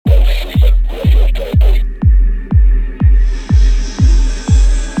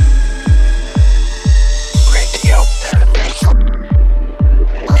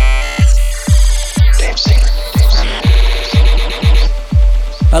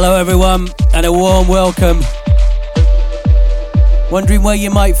Hello everyone and a warm welcome. Wondering where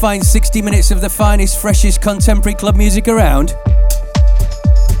you might find 60 minutes of the finest, freshest contemporary club music around?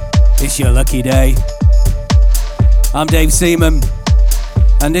 It's your lucky day. I'm Dave Seaman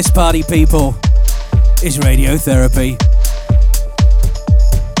and this party people is Radiotherapy.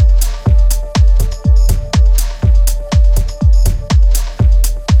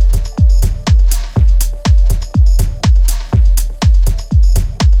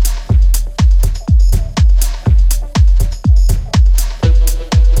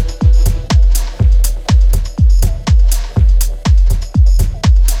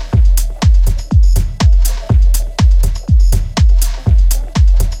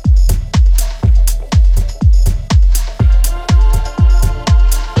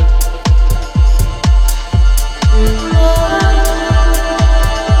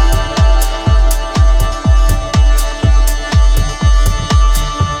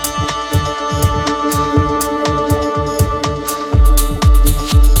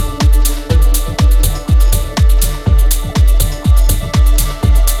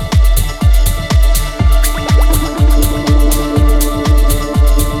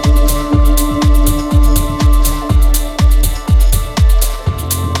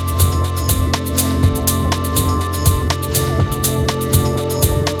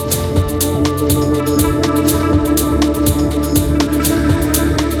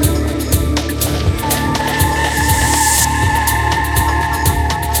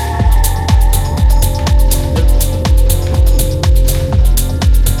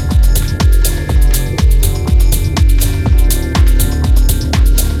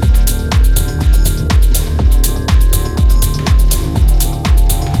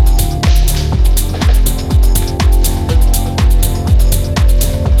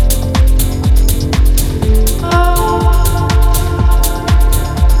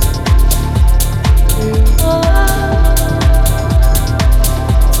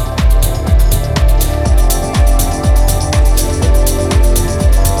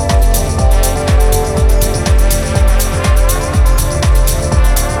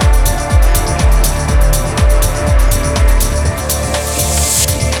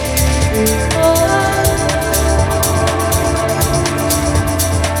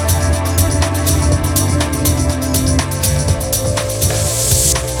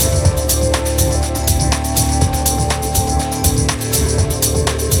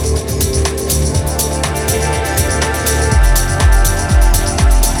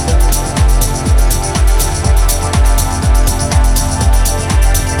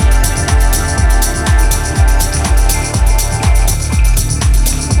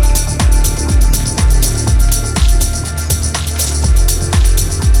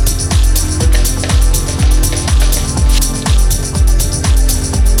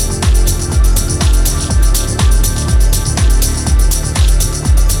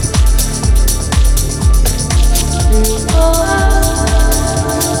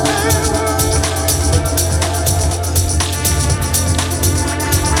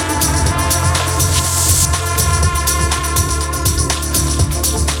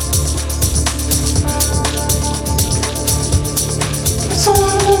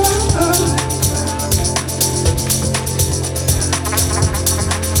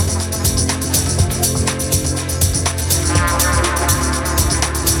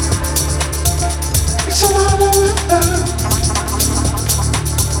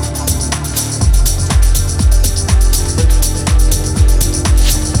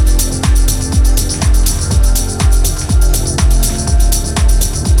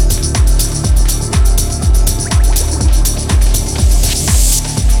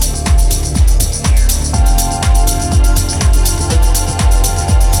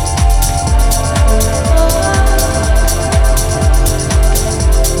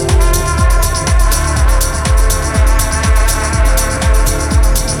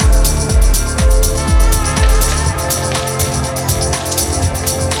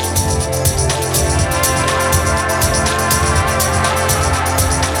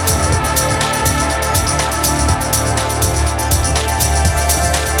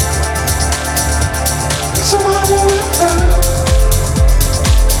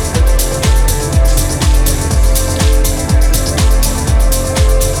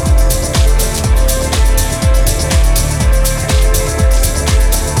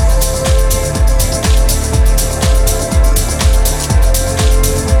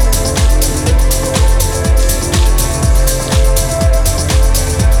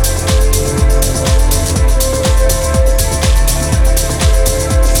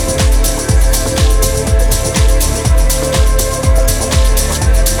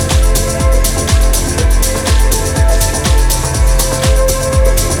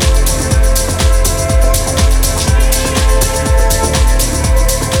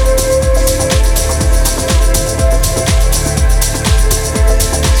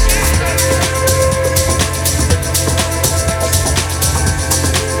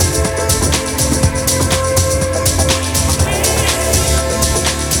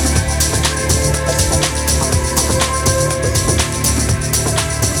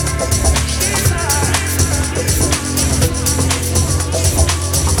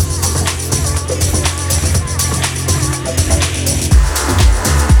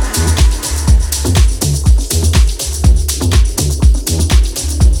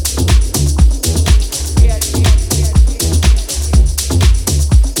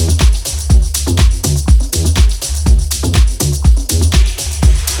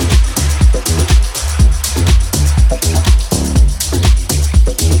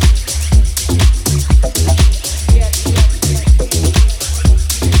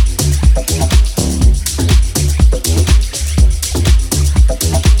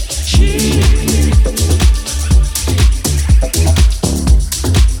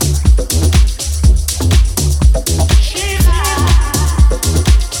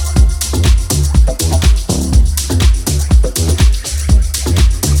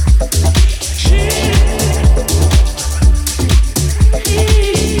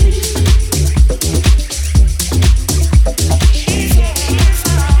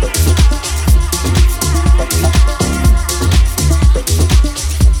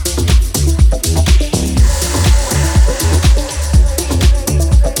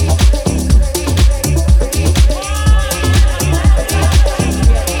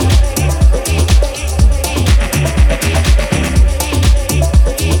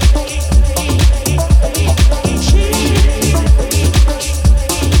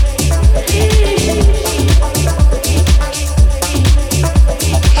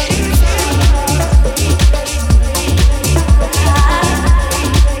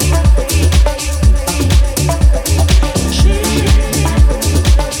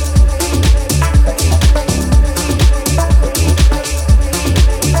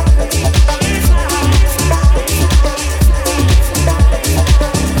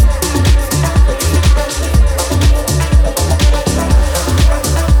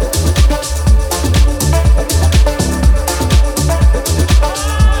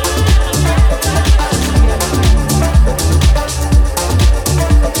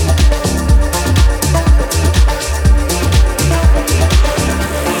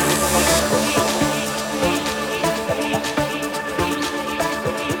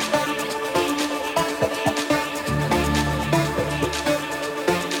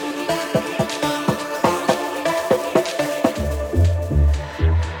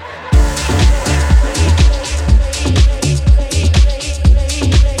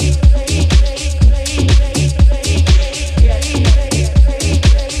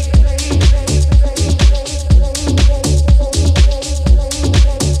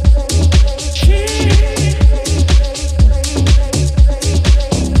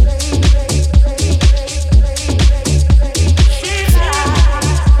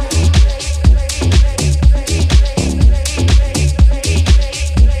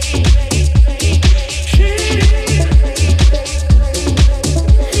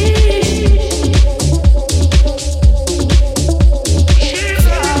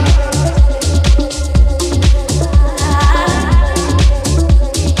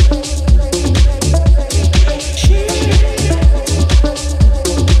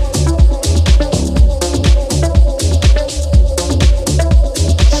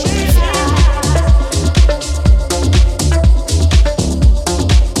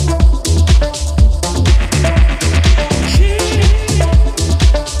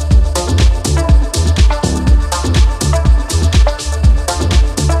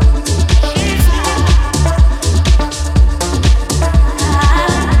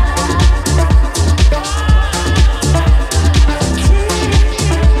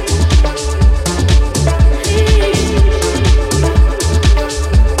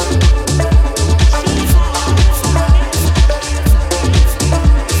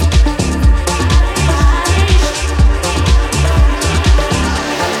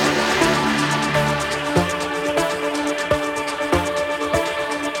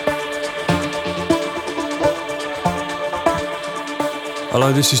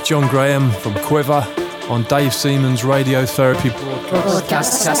 Hello, this is John Graham from Quiver on Dave Seaman's Radiotherapy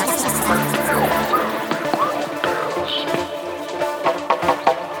broadcast.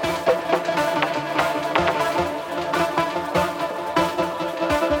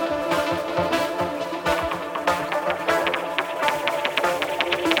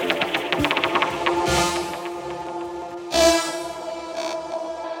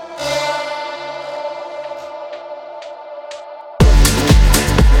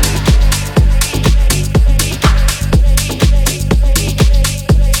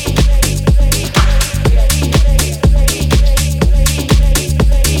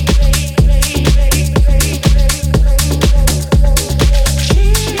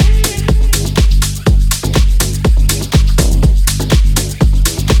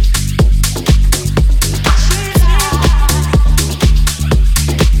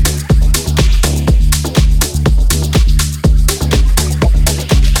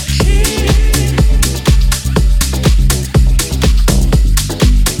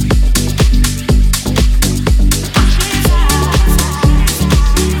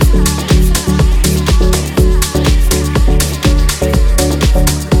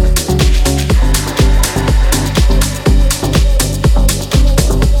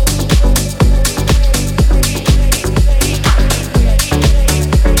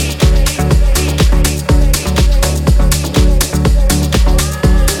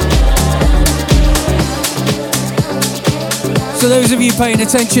 Those of you paying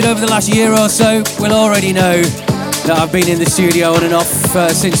attention over the last year or so will already know that I've been in the studio on and off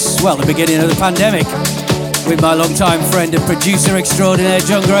since, well, the beginning of the pandemic with my longtime friend and producer extraordinaire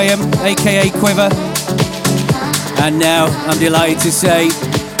John Graham, aka Quiver. And now I'm delighted to say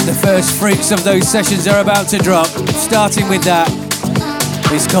the first fruits of those sessions are about to drop, starting with that.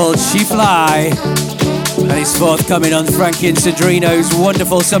 It's called She Fly, and it's forthcoming on Frankie and Sandrino's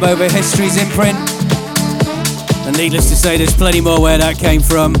wonderful Sum Over Histories imprint. And needless to say, there's plenty more where that came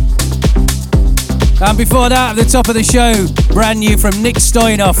from. And before that, at the top of the show, brand new from Nick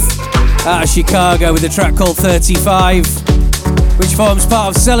Stoynoff out of Chicago with a track called 35, which forms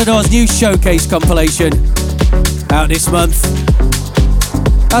part of Celador's new Showcase compilation, out this month.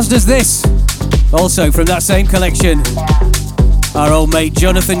 As does this, also from that same collection, our old mate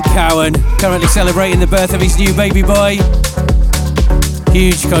Jonathan Cowan, currently celebrating the birth of his new baby boy.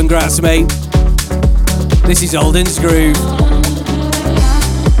 Huge congrats, mate. This is Olden's Groove.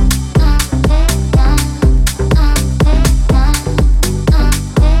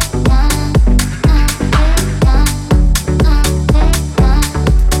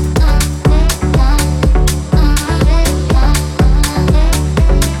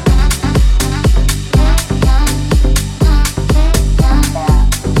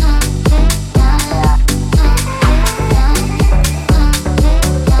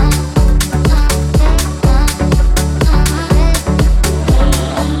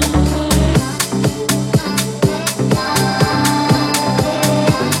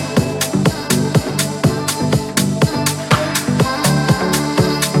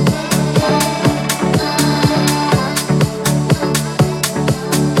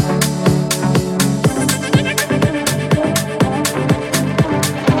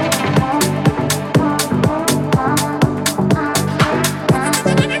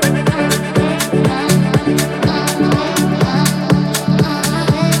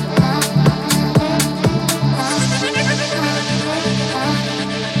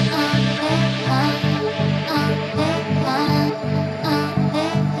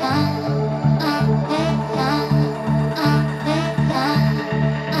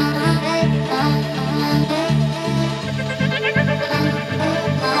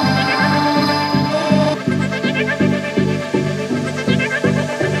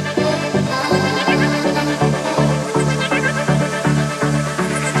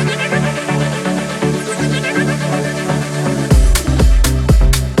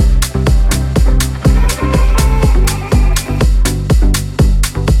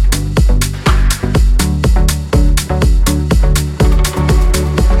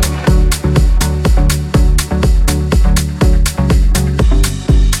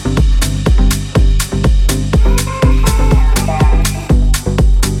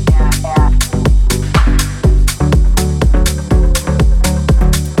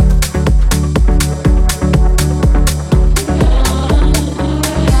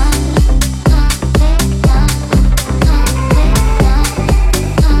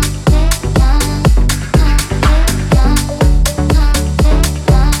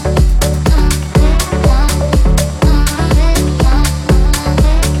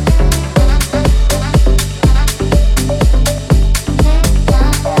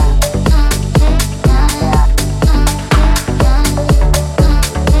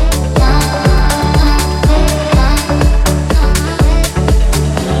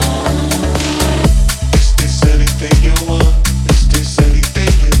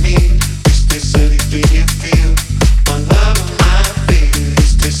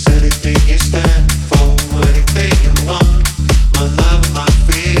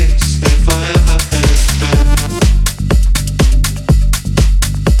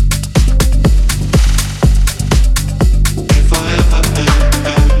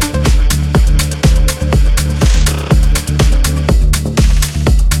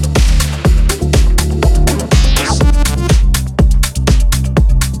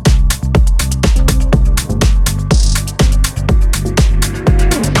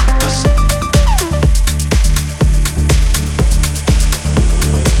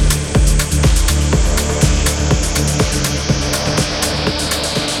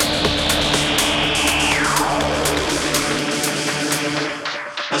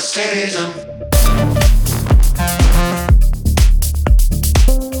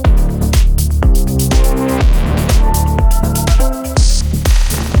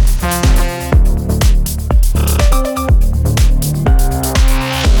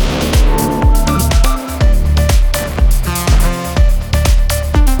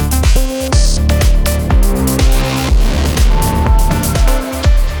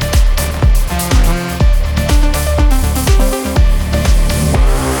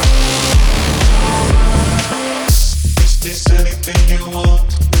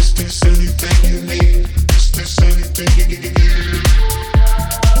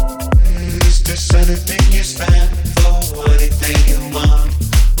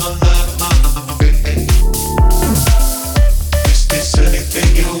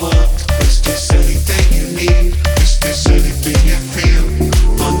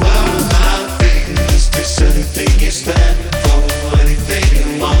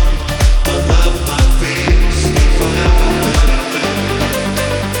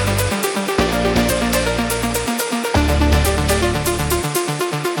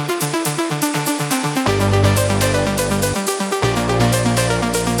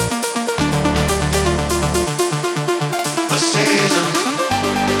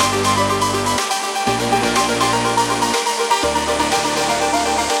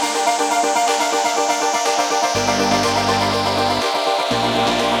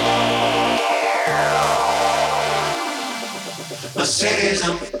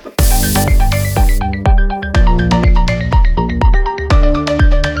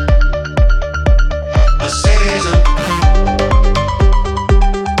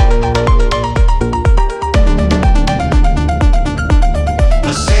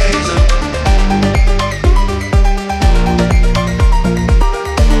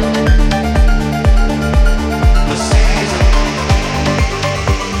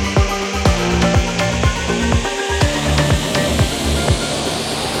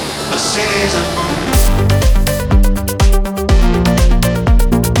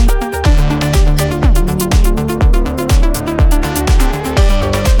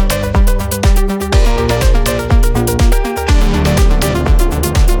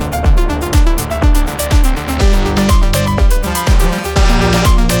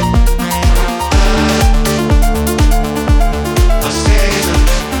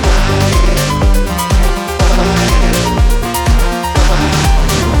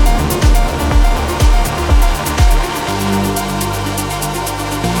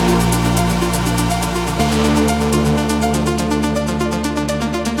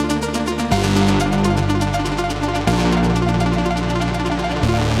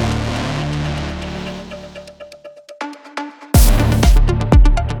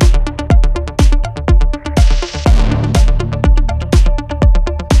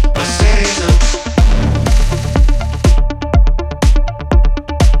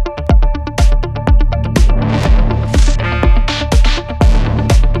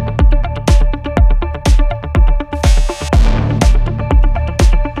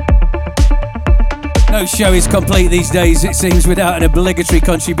 No show is complete these days, it seems, without an obligatory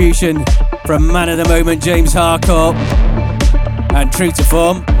contribution from man of the moment James Harcourt. And true to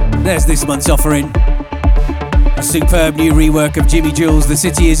form, there's this month's offering. A superb new rework of Jimmy Jules' The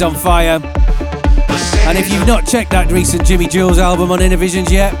City Is On Fire. And if you've not checked that recent Jimmy Jules album on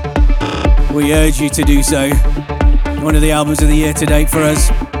Innovisions yet, we urge you to do so. One of the albums of the year to date for us.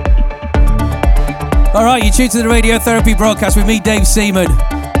 Alright, you're tuned to the Radiotherapy broadcast with me, Dave Seaman,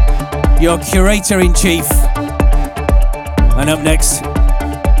 your curator-in-chief. And up next,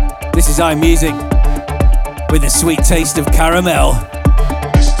 this is iMusic with a sweet taste of caramel.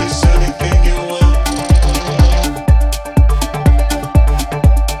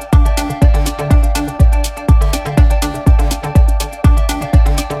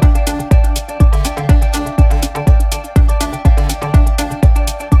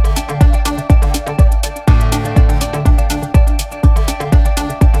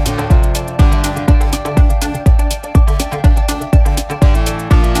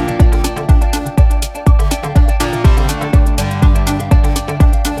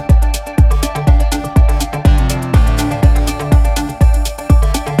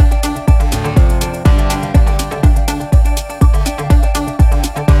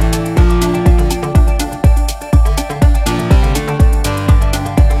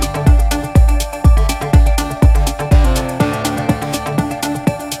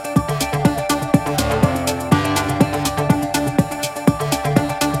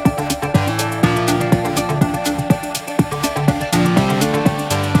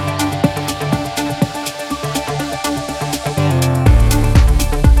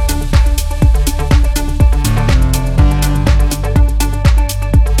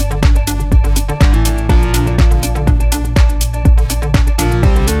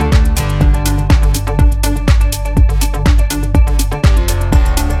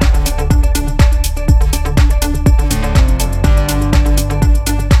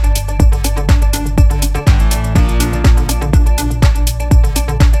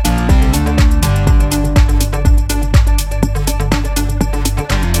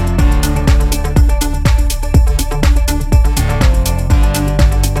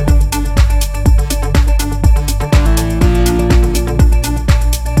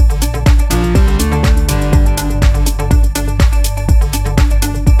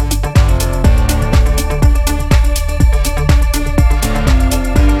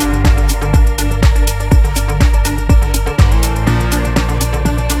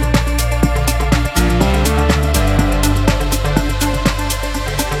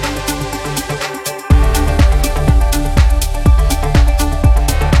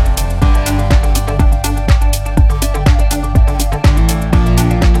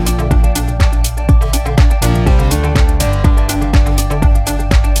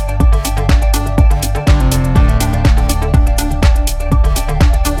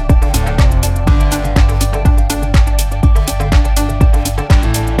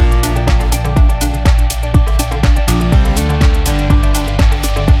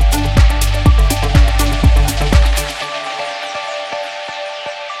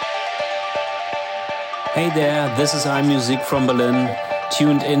 This is iMusic from Berlin,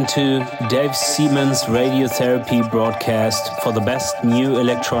 tuned into Dave Siemens Radiotherapy broadcast for the best new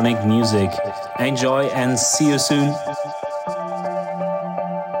electronic music. Enjoy and see you soon.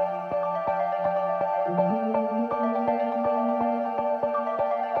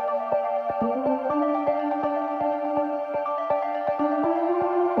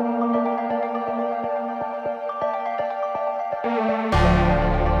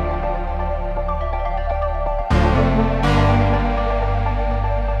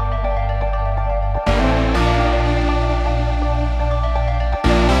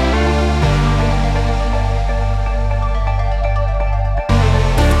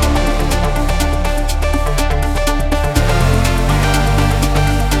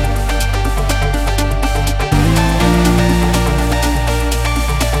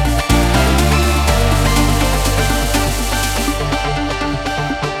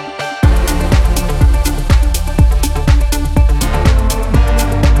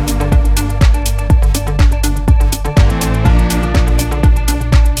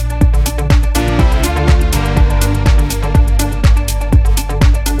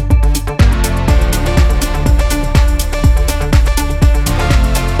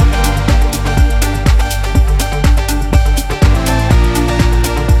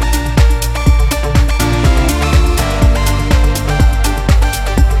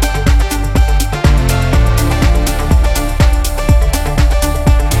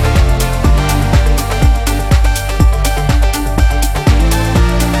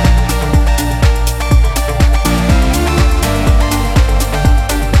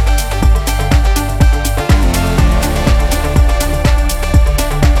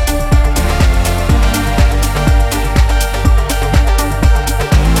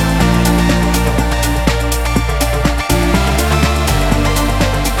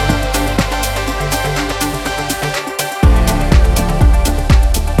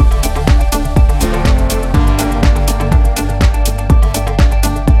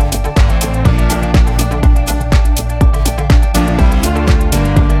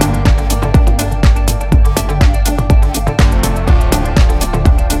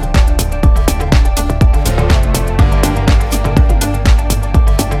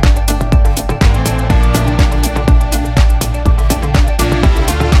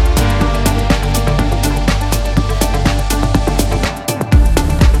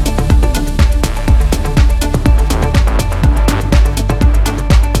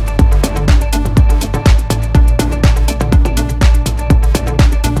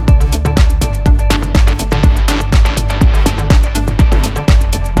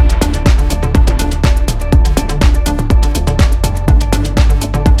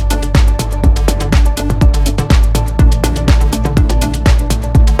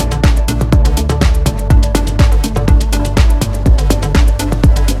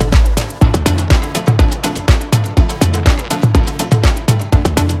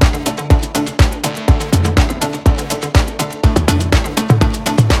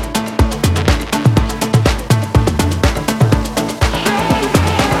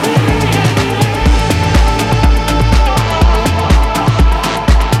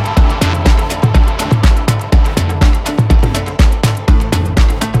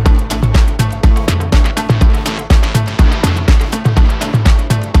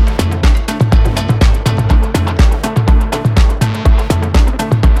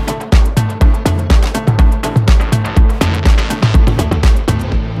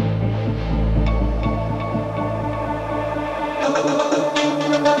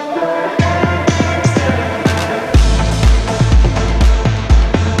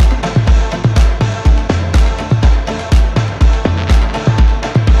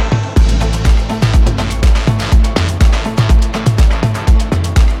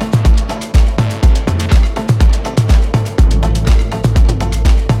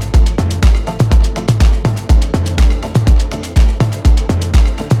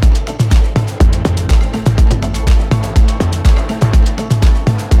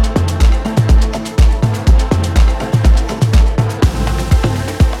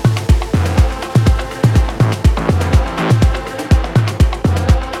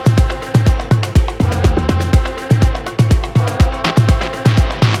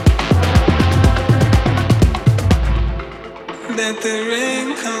 Let the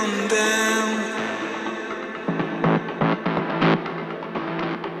rain come down.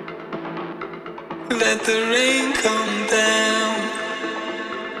 Let the rain come down.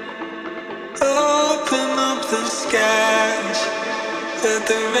 Open up the skies. Let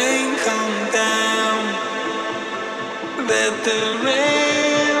the rain come down. Let the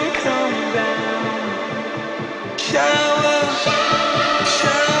rain come down.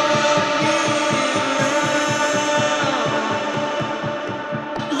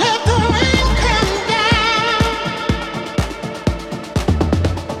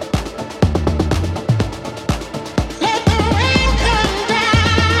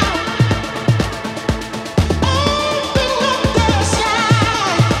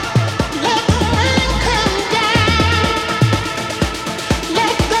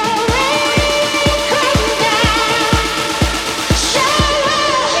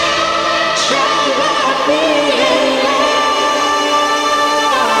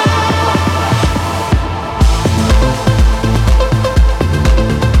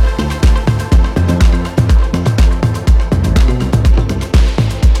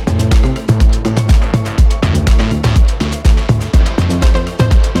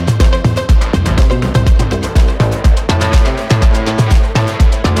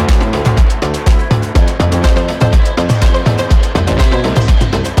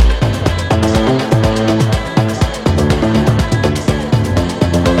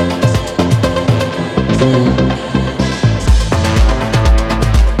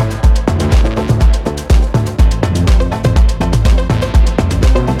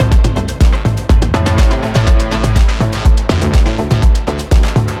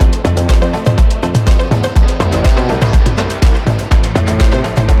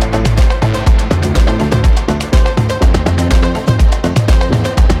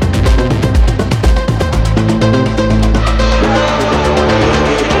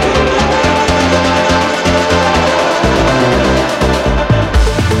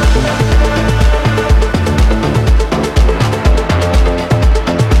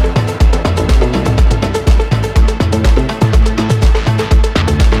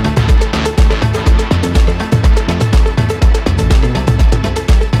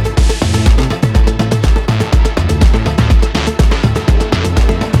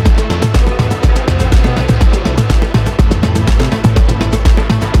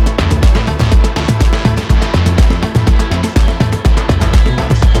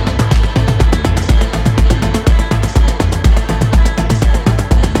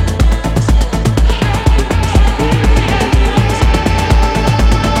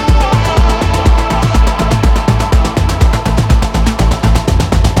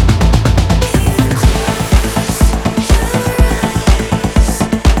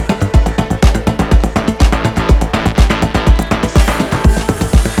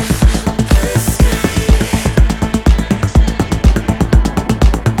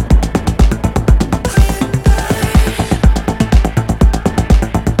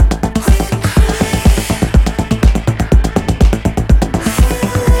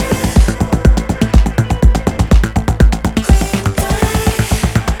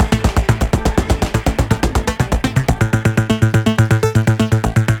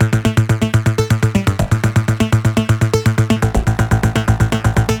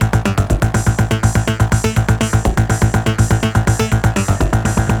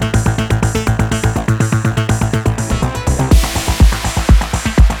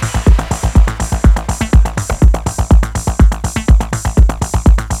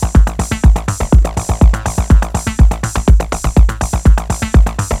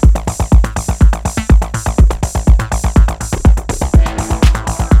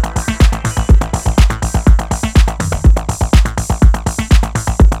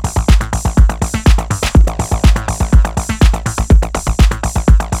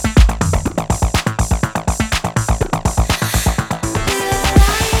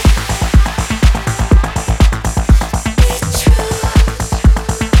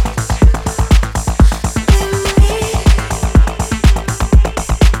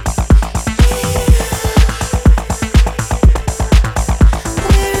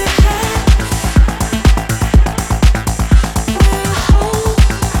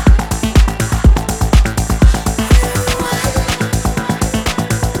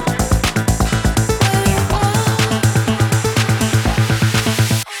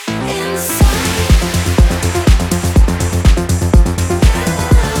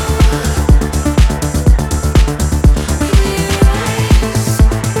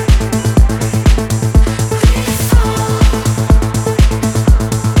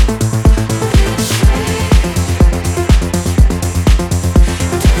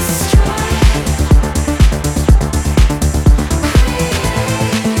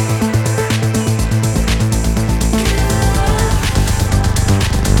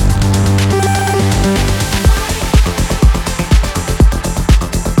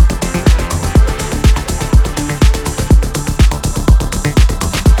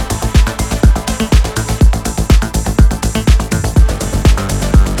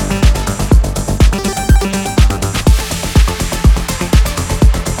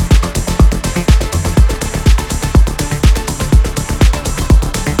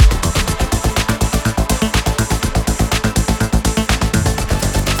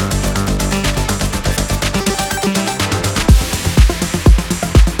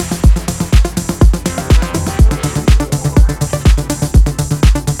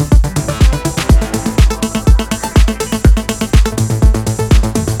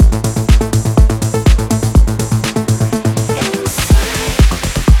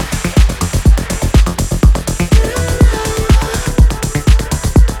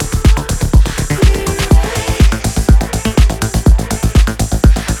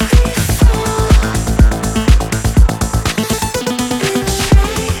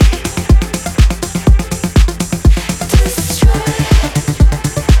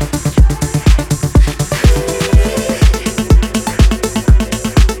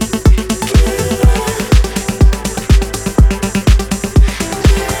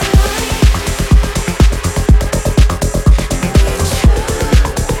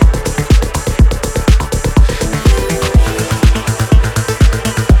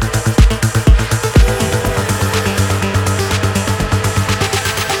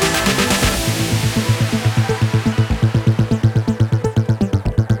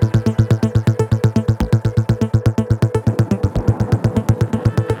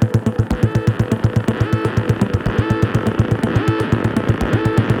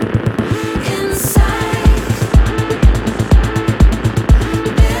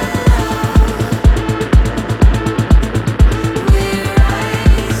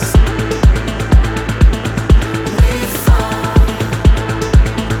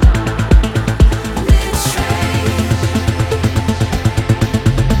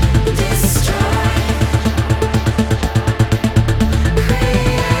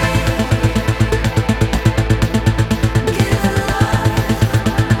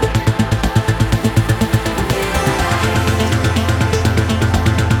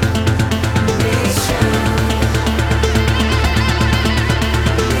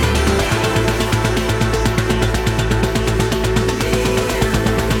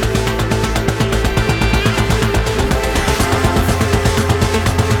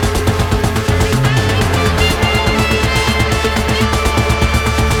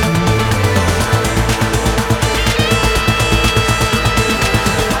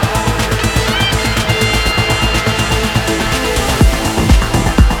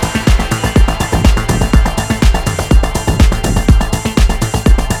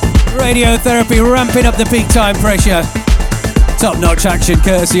 Radiotherapy ramping up the peak time pressure. Top-notch action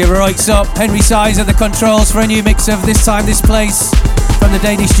courtesy of Reutzop. Henry Size at the controls for a new mix of This Time, This Place from the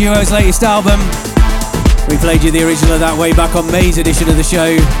Danish duo's latest album. We played you the original of that way back on May's edition of the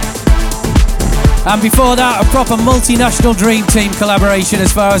show. And before that, a proper multinational dream team collaboration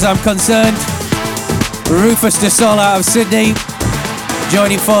as far as I'm concerned. Rufus De Sol out of Sydney,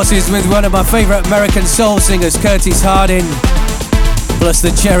 joining forces with one of my favourite American soul singers, Curtis Harding. Plus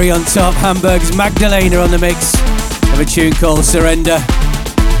the cherry on top, Hamburg's Magdalena on the mix of a tune called Surrender.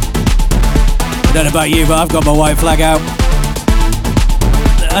 I don't know about you, but I've got my white flag out.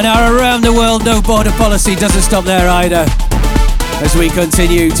 And our around the world no border policy doesn't stop there either, as we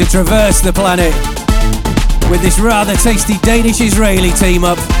continue to traverse the planet with this rather tasty Danish-Israeli team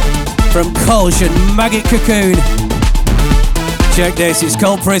up from Kolsch and Maggot Cocoon. Check this, it's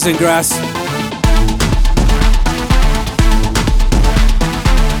called Prison Grass.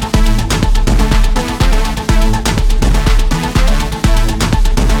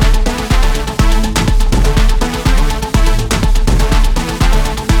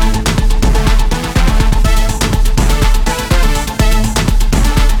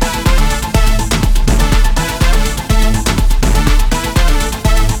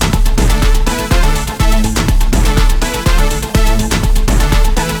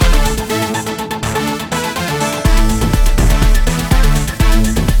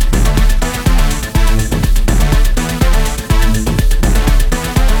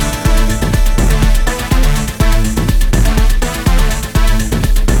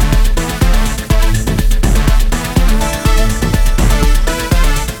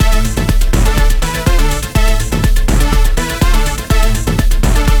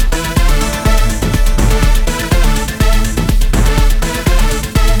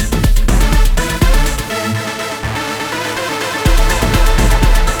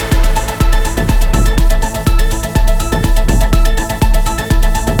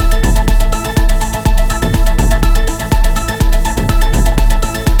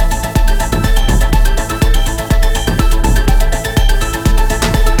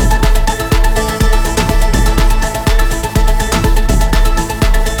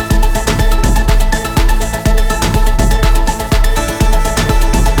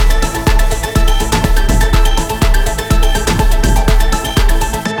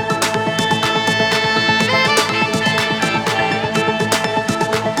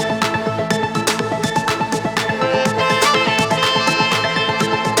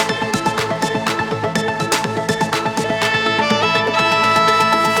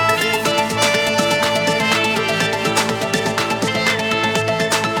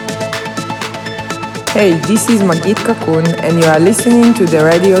 Hey, this is Magit Cocoon, and you are listening to the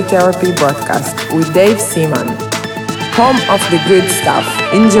Radiotherapy broadcast with Dave Seaman. Home of the good stuff.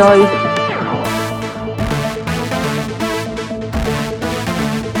 Enjoy!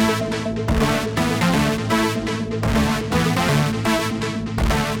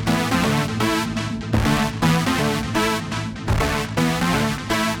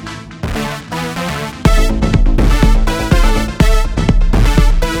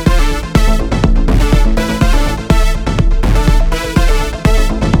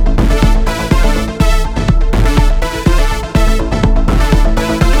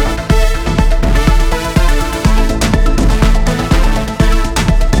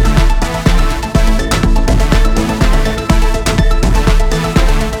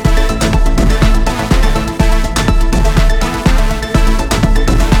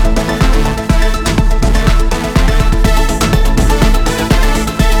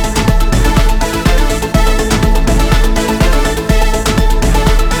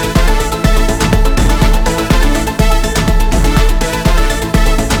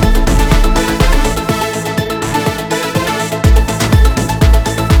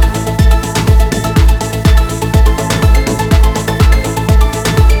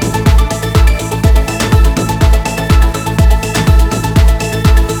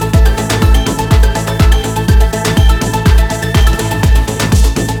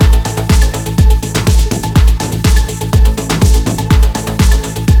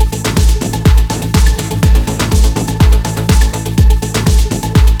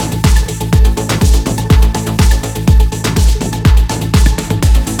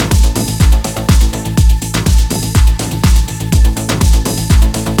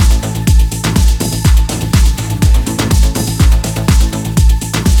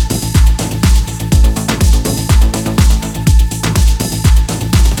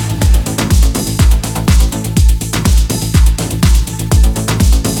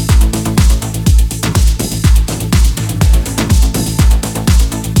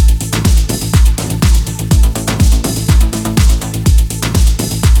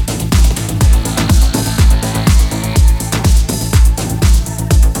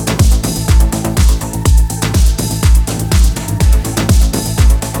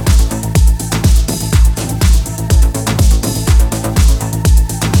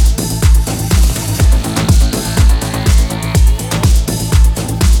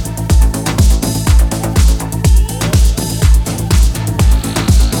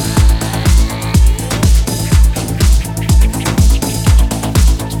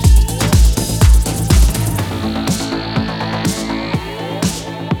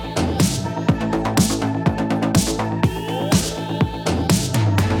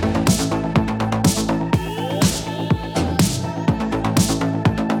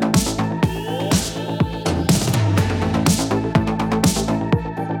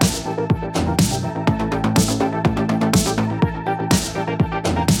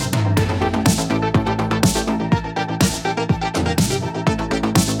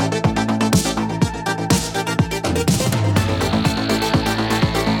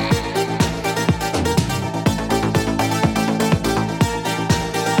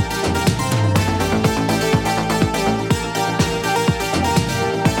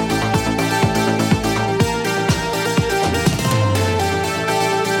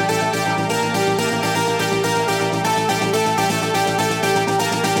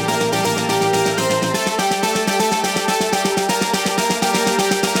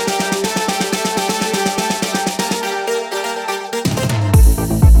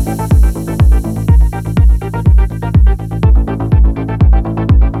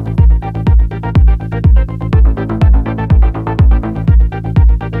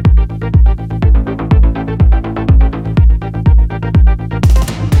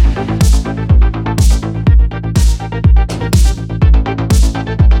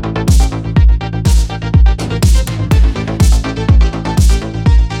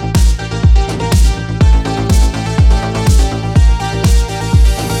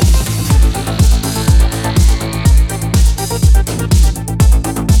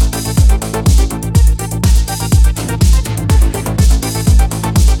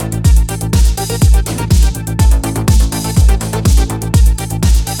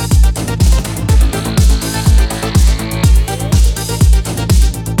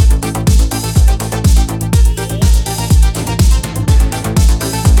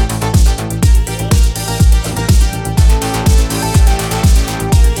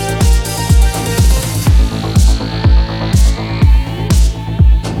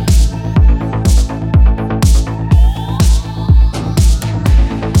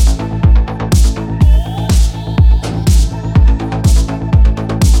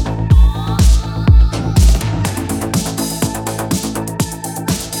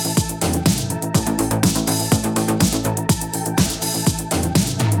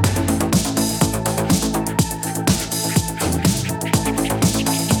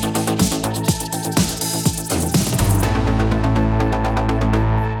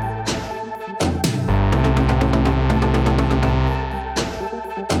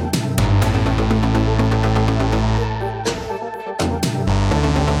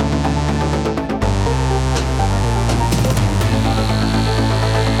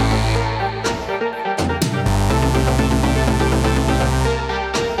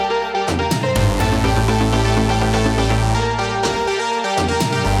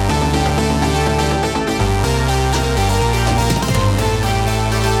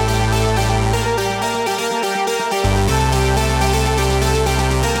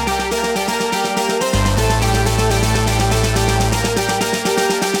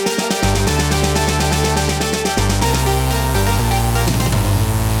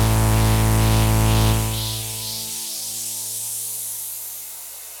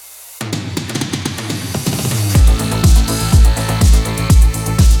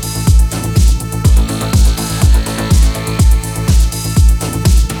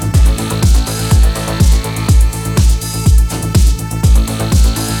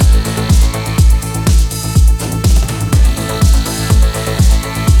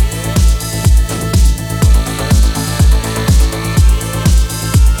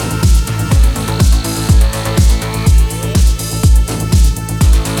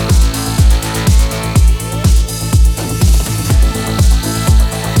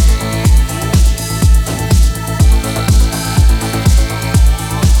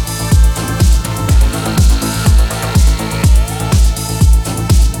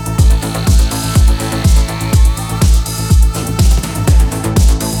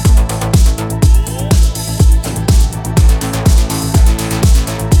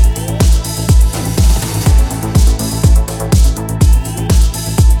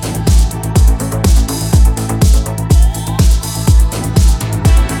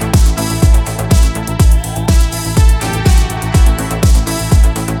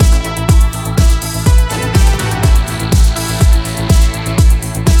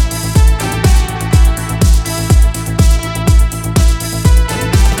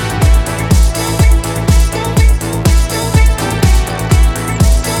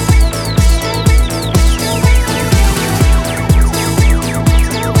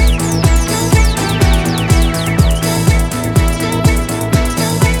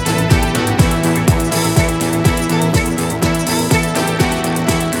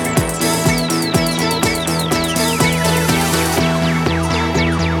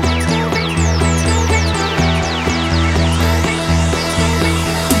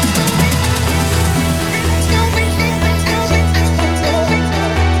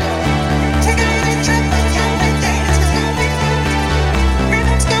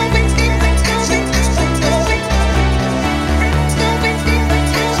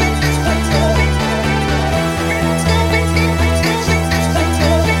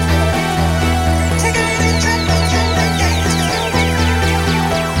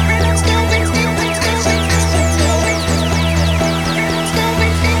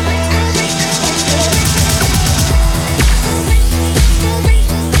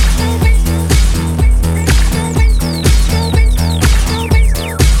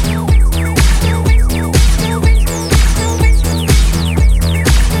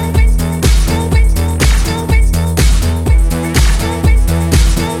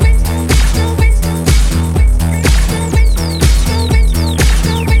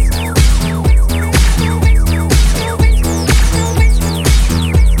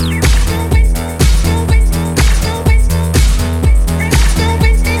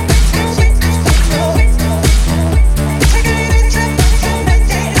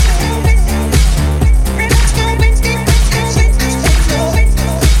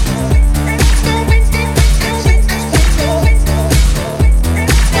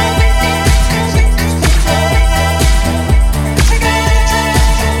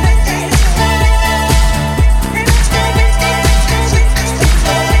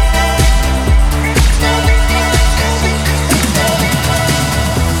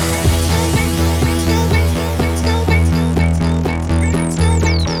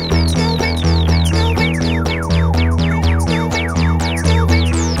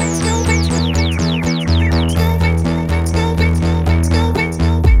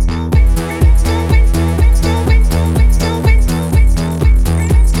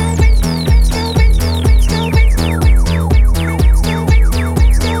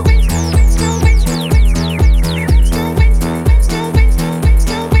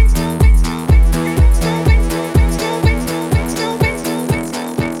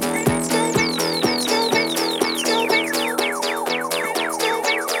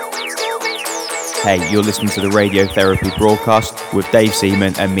 Hey, you're listening to the Radiotherapy broadcast with Dave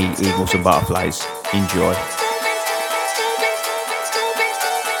Seaman and me, Eagles and Butterflies. Enjoy.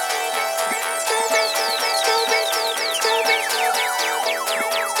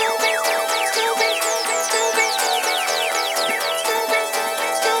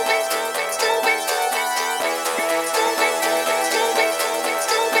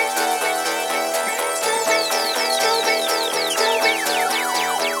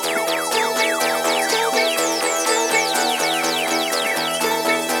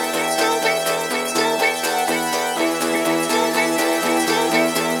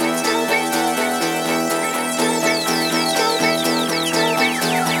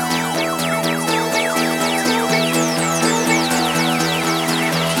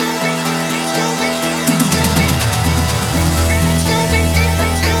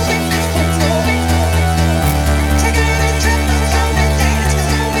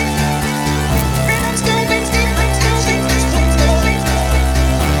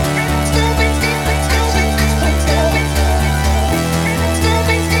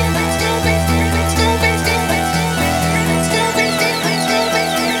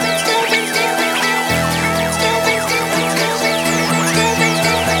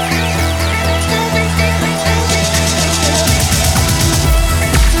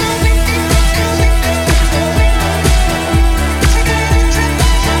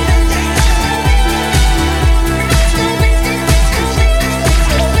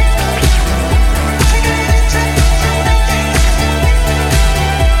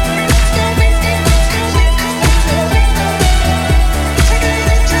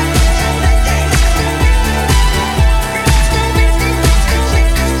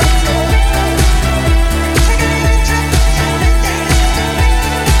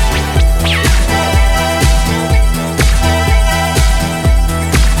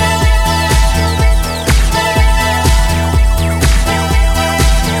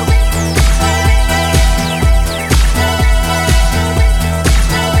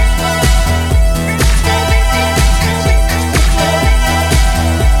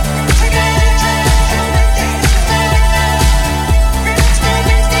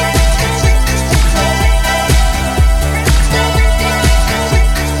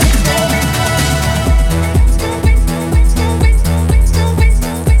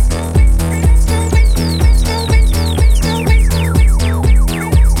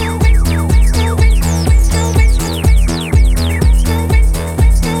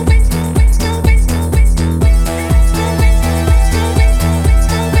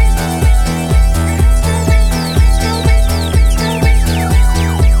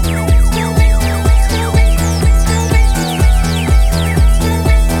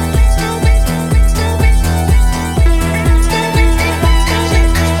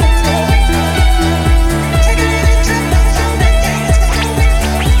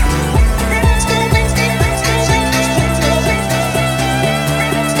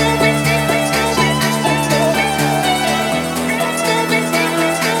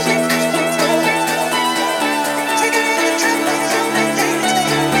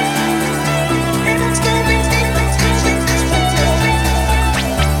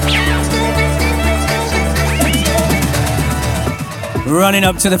 Running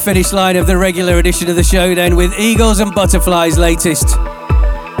up to the finish line of the regular edition of the show then with Eagles and Butterflies' latest,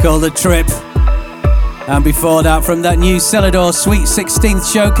 called The Trip. And before that, from that new Celador Sweet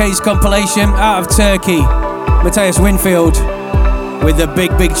 16th Showcase compilation out of Turkey, Matthias Winfield with the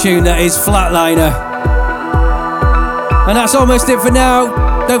big tune that is Flatliner. And that's almost it for now.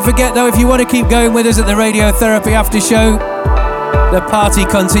 Don't forget though, if you want to keep going with us at the Radiotherapy After Show, the party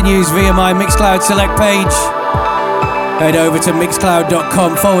continues via my Mixcloud Select page. Head over to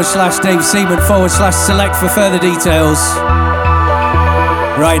mixcloud.com/Dave Seaman/select for further details.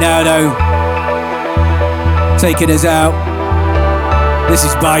 Right now though, taking us out, this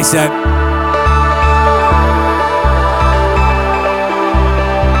is Bicep.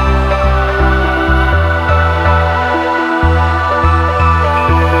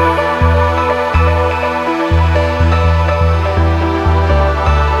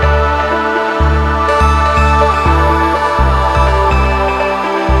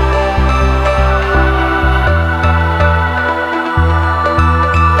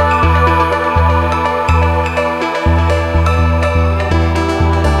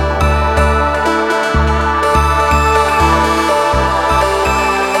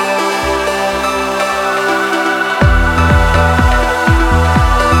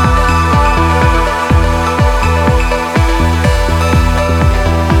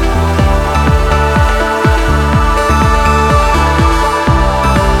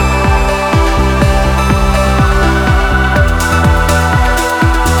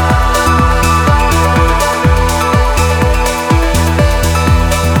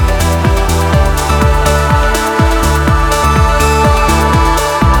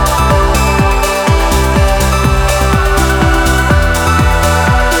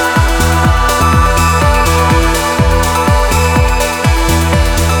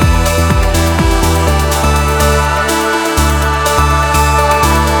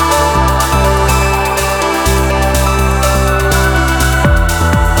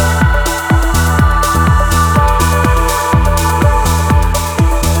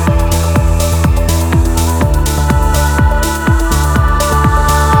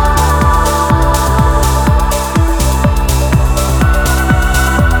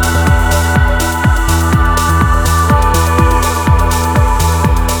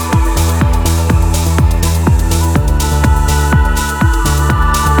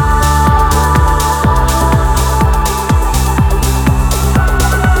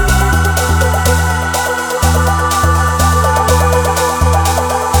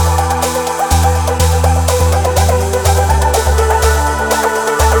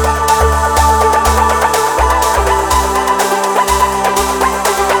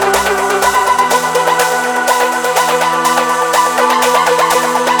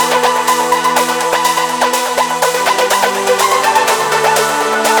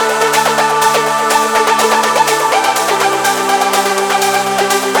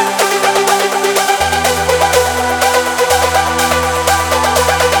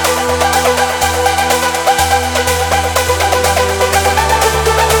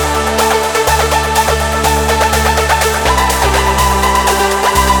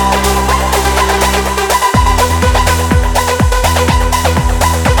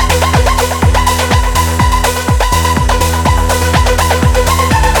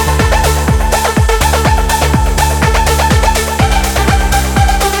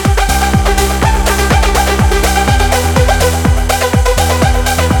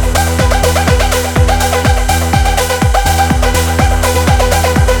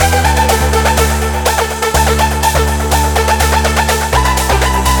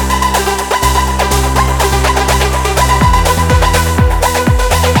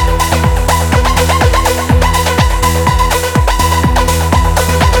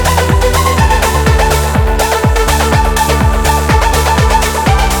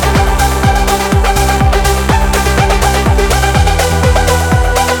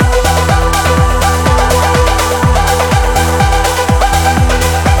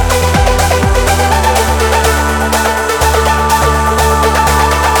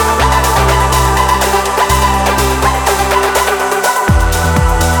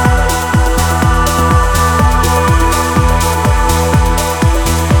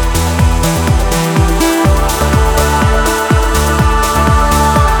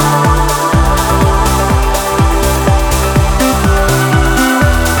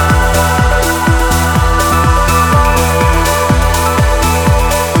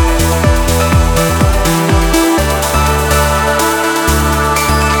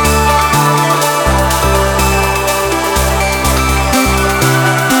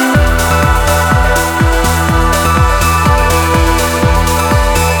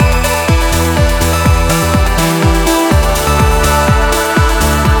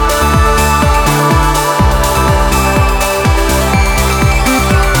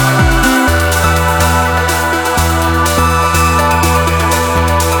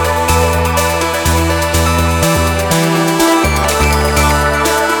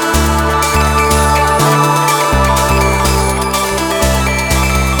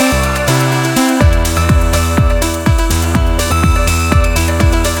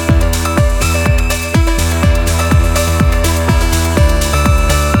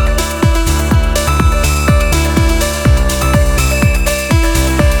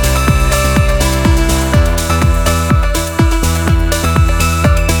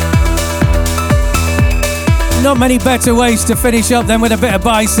 many better ways to finish up than with a bit of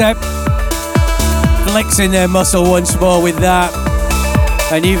bicep. Flexing their muscle once more with that.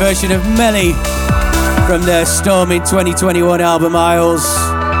 A new version of Melly from their storming 2021 album Isles.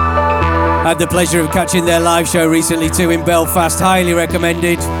 Had the pleasure of catching their live show recently too in Belfast, highly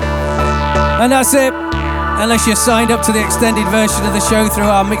recommended. And that's it, unless you're signed up to the extended version of the show through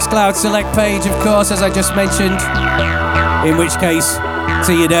our Mixcloud Select page, of course, as I just mentioned. In which case,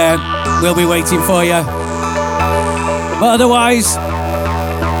 see you there, we'll be waiting for you. But otherwise,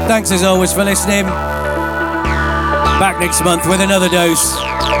 thanks as always for listening. Back next month with another dose.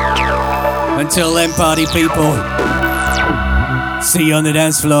 Until then, party people, see you on the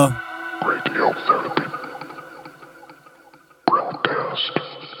dance floor.